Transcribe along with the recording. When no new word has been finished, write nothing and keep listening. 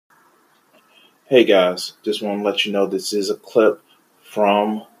Hey guys, just want to let you know this is a clip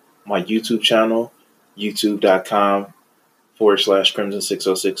from my YouTube channel,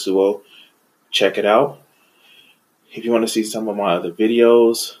 youtube.com/Crimson60620. Check it out. If you want to see some of my other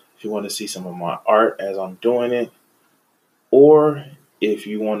videos, if you want to see some of my art as I'm doing it, or if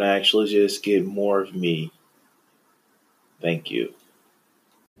you want to actually just get more of me, thank you.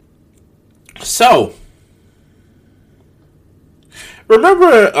 So,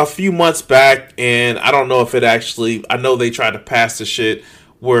 remember a few months back, and I don't know if it actually, I know they tried to pass the shit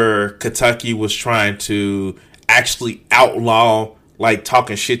where Kentucky was trying to actually outlaw, like,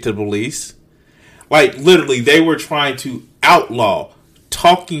 talking shit to the police. Like, literally, they were trying to outlaw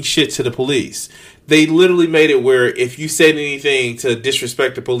talking shit to the police. They literally made it where if you said anything to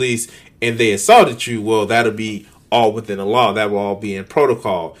disrespect the police and they assaulted you, well, that'll be all within the law. That will all be in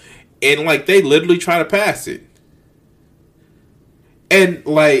protocol. And, like, they literally try to pass it. And,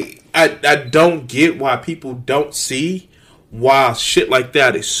 like, I don't get why people don't see why shit like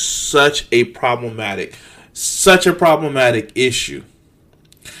that is such a problematic issue.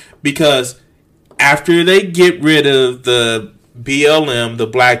 Because after they get rid of the BLM, the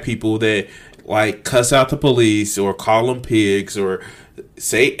black people that, like, cuss out the police or call them pigs or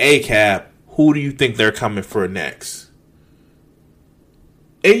say ACAB, who do you think they're coming for next?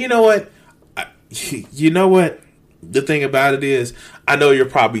 And you know what? The thing about it is, I know you're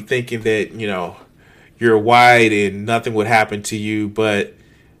probably thinking that, you're white and nothing would happen to you, but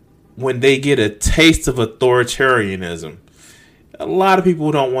when they get a taste of authoritarianism, a lot of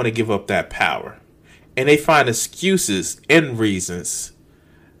people don't want to give up that power. And they find excuses and reasons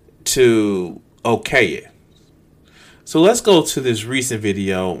to okay it. So let's go to this recent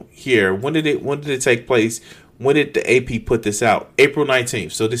video here. When did it take place? When did the AP put this out? April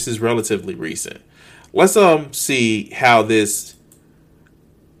 19th. So this is relatively recent. Let's see how this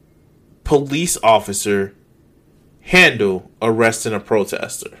police officer handled arresting a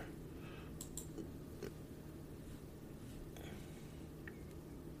protester.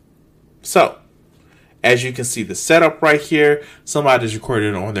 So, as you can see the setup right here, somebody's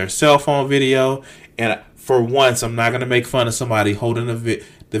recorded on their cell phone video. And for once, I'm not going to make fun of somebody holding the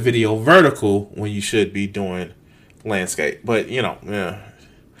video vertical when you should be doing landscape. But,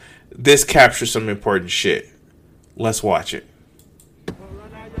 this captures some important shit. Let's watch it.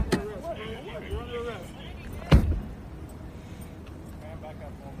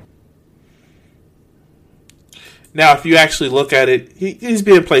 Now, if you actually look at it, he's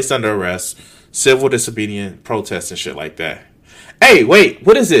being placed under arrest. Civil disobedience, protests, and shit like that. Hey, wait,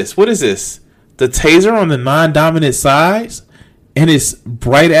 what is this? The taser on the non-dominant side? And it's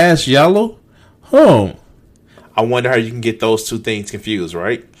bright-ass yellow? I wonder how you can get those two things confused,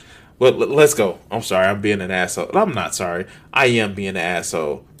 right? Well, let's go. I'm sorry, I'm being an asshole. I'm not sorry. I am being an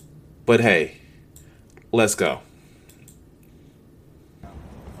asshole. But hey, let's go.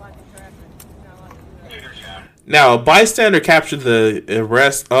 Now, a bystander captured the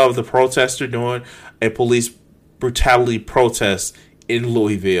arrest of the protester during a police brutality protest in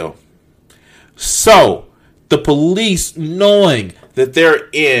Louisville. So, the police, knowing that they're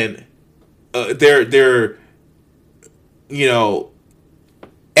in, they're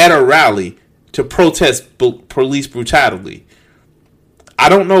at a rally to protest police brutality. I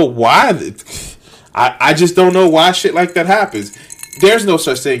don't know why. I just don't know why shit like that happens. There's no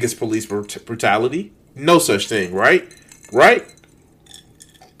such thing as police brutality. No such thing, right? Right?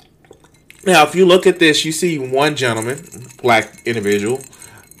 Now, if you look at this, you see one gentleman, black individual,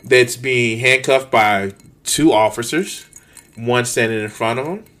 that's being handcuffed by two officers, one standing in front of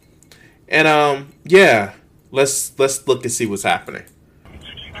him. And, let's look and see what's happening.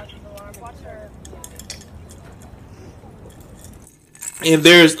 And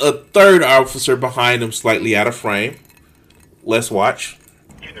there's a third officer behind him, slightly out of frame. Let's watch.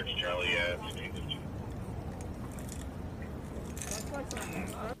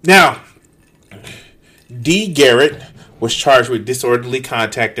 Now, D. Garrett was charged with disorderly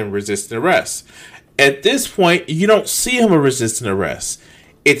conduct and resisting arrest. At this point, you don't see him resisting arrest.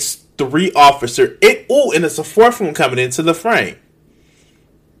 It's three officers. And it's a fourth one coming into the frame.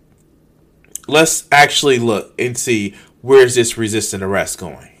 Let's actually look and see where's this resisting arrest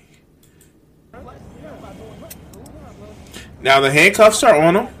going. Now the handcuffs are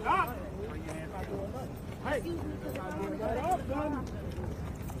on him.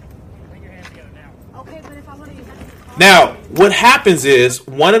 Now, what happens is,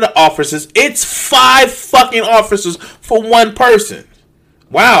 one of the officers, it's 5 fucking officers for one person.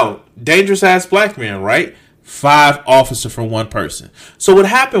 Wow, dangerous ass black man, right? 5 officers for one person. So what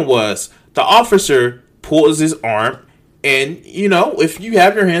happened was, the officer pulls his arm, and, if you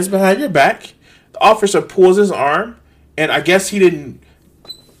have your hands behind your back, The officer pulls his arm, and I guess he didn't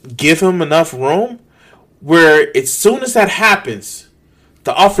give him enough room, where as soon as that happens,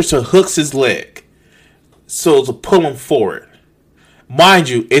 the officer hooks his leg so to pull him forward. Mind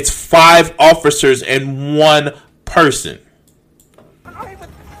you, it's 5 officers and 1 person.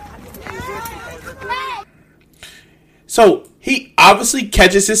 So he obviously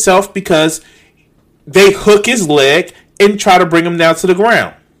catches himself because they hook his leg and try to bring him down to the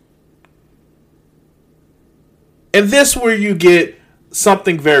ground. And this where you get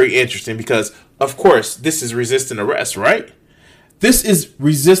something very interesting because, of course, this is resisting arrest, right? This is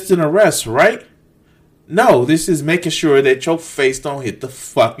resisting arrest, right? No, this is making sure that your face don't hit the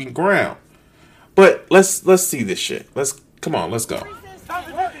fucking ground. But let's see this shit. Let's go.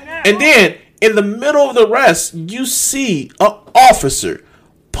 And then in the middle of the arrest, you see an officer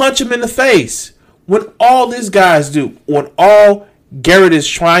punch him in the face. When all these guys do, when all Garrett is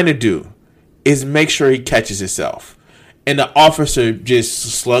trying to do is make sure he catches himself. And the officer just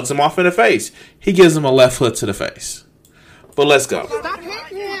slugs him off in the face. He gives him a left hook to the face. But let's go. Stop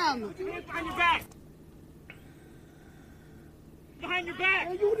hitting him! Behind your back! Behind your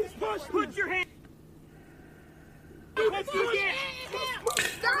back! Put your hand!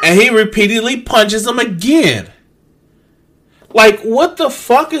 And he repeatedly punches him again. Like, what the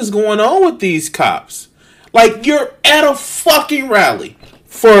fuck is going on with these cops? Like, you're at a fucking rally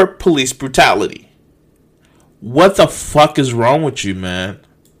for police brutality. What the fuck is wrong with you, man?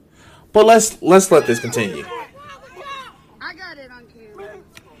 But let's let this continue. I got it on camera.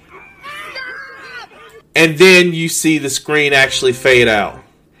 And then you see the screen actually fade out.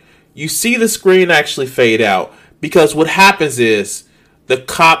 You see the screen actually fade out because what happens is the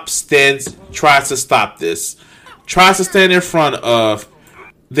cop tries to stop this. Tries to stand in front of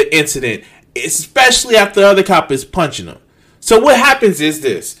the incident, especially after the other cop is punching him. So what happens is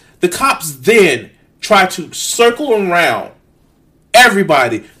this. The cops then try to circle around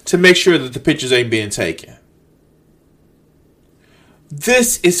everybody to make sure that the pictures ain't being taken.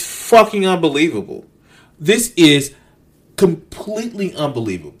 This is fucking unbelievable. This is completely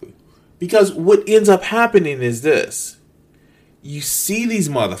unbelievable. Because what ends up happening is this. You see these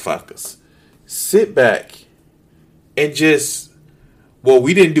motherfuckers sit back and just, well,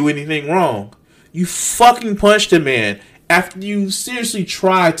 we didn't do anything wrong. You fucking punched a man after you seriously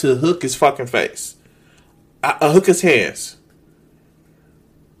tried to hook his fucking face. Hook his hands.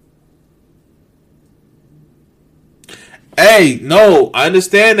 Hey, no, I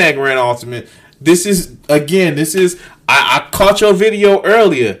understand that, Grand Ultimate. I caught your video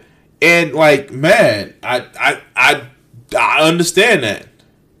earlier. And like, man, I understand that.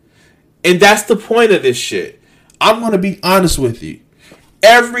 And that's the point of this shit. I'm going to be honest with you.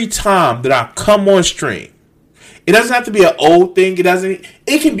 Every time that I come on stream, it doesn't have to be an old thing.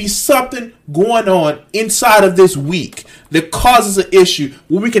 It can be something going on inside of this week that causes an issue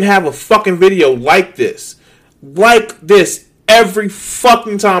where we can have a fucking video like this. Like this every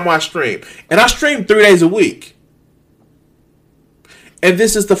fucking time I stream. And I stream 3 days a week. And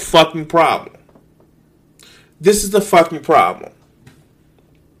this is the fucking problem. This is the fucking problem.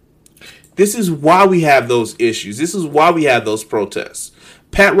 This is why we have those issues. This is why we have those protests.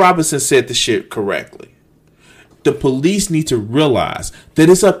 Pat Robertson said the shit correctly. The police need to realize that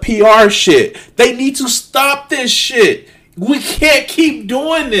it's a PR shit. They need to stop this shit. We can't keep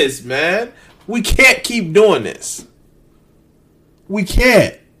doing this, man. We can't keep doing this. We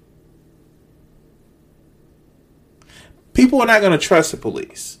can't. People are not going to trust the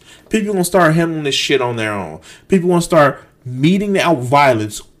police. People are going to start handling this shit on their own. People are going to start meeting out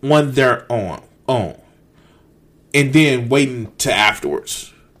violence on their own. And then waiting to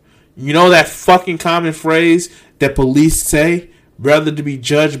afterwards. You know that fucking common phrase that police say, rather to be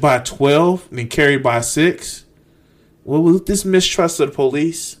judged by 12 than carried by 6? Well, with this mistrust of the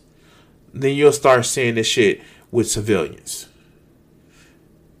police, then you'll start seeing this shit with civilians.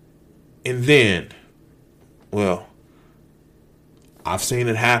 And then, well, I've seen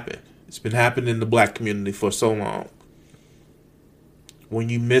it happen. It's been happening in the black community for so long. When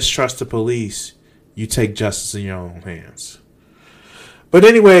you mistrust the police, you take justice in your own hands. But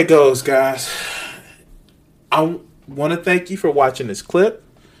anyway it goes, guys. I want to thank you for watching this clip.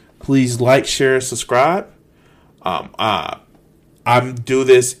 Please like, share, and subscribe. I do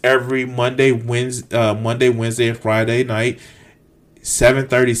this every Monday, Wednesday, and Friday night,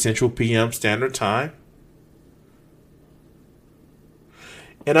 7:30 Central PM Standard Time.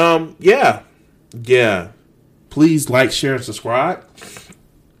 And yeah. Please like, share, and subscribe.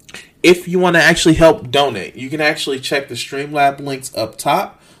 If you want to actually help donate, you can actually check the Streamlab links up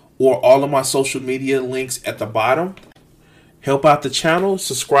top or all of my social media links at the bottom. Help out the channel,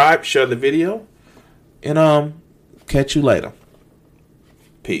 subscribe, share the video. And catch you later.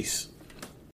 Peace.